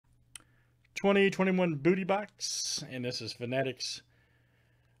2021 booty box, and this is Fanatics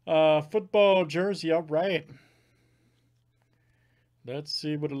football jersey. All right, let's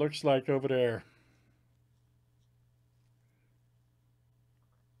see what it looks like over there.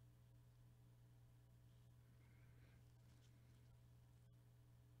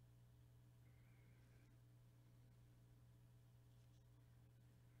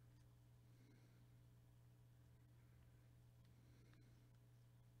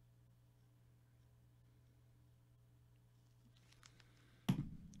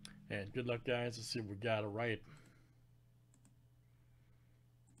 And good luck, guys. Let's see if we got it right.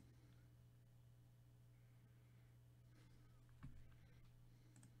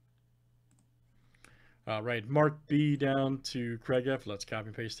 All right, Mark B down to Craig F. Let's copy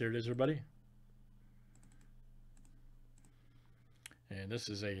and paste. There it is, everybody. And this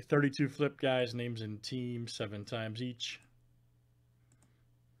is a 32 flip, guys. Names and teams 7 times each.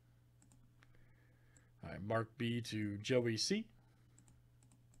 All right, Mark B to Joey C.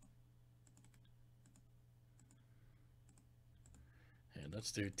 And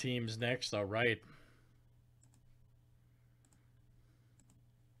let's do teams next. All right.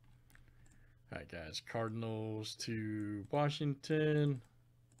 All right, guys. Cardinals to Washington.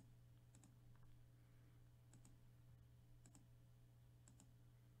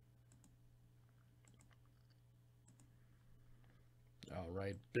 All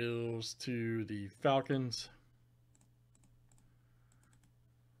right, Bills to the Falcons.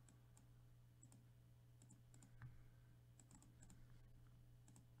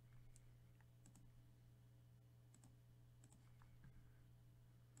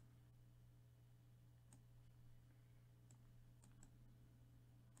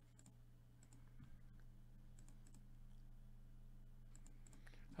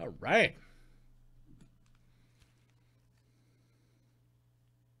 All right.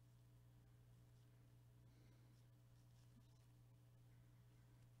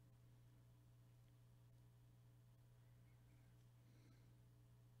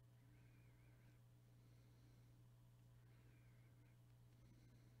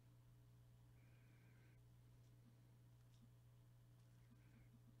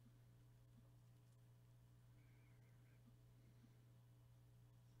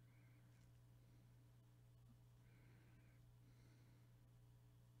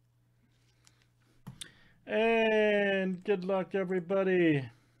 And good luck, everybody.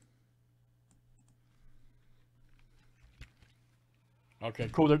 Okay,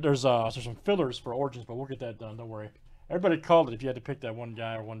 cool. There's some fillers for Origins, but we'll get that done. Don't worry. Everybody called it if you had to pick that one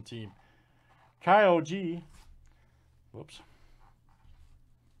guy or one team. Kyle G. Whoops.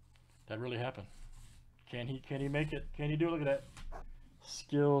 That really happened. Can he make it? Can he do it? Look at that.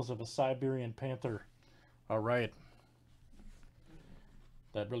 Skills of a Siberian Panther. All right.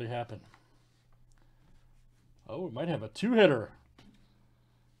 That really happened. Oh, we might have a 2-hitter.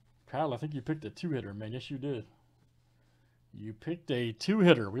 Kyle, I think you picked a 2-hitter, man. Yes, you did. You picked a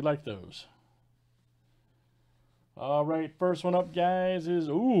 2-hitter. We like those. All right, first one up, guys, is,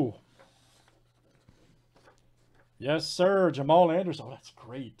 ooh. Yes, sir, Jamal Anderson. Oh, that's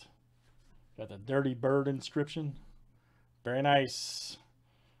great. Got the Dirty Bird inscription. Very nice.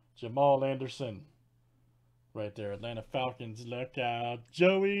 Jamal Anderson. Right there, Atlanta Falcons. Look out.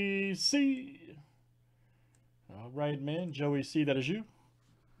 Joey C. All right, man. Joey C., that is you.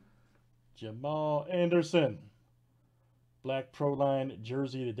 Jamal Anderson. Black Pro Line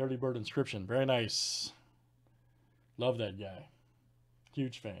jersey, the Dirty Bird inscription. Very nice. Love that guy.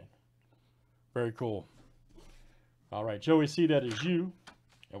 Huge fan. Very cool. All right, Joey C., that is you.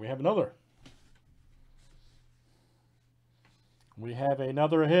 And we have another. We have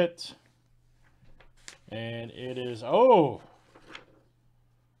another hit. And it is, oh.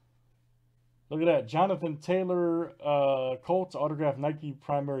 Look at that. Jonathan Taylor, Colts autographed Nike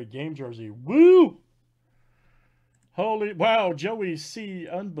primary game jersey. Woo! Holy, wow, Joey C.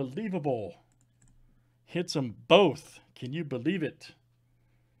 Unbelievable. Hits them both. Can you believe it?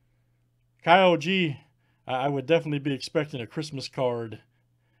 Kyle G. I would definitely be expecting a Christmas card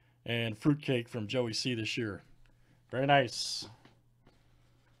and fruitcake from Joey C. this year. Very nice.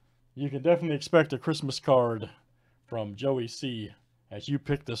 You can definitely expect a Christmas card from Joey C. as you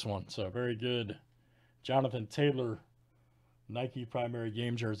picked this one. So very good. Jonathan Taylor, Nike primary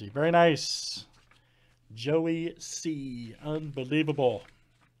game jersey. Very nice. Joey C. Unbelievable.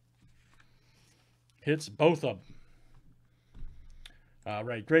 Hits both of them. All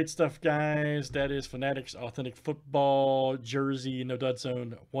right, great stuff, guys. That is Fanatics Authentic Football Jersey, No Dud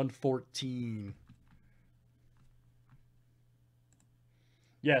Zone 114.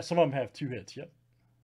 Yeah, some of them have 2 hits. Yep.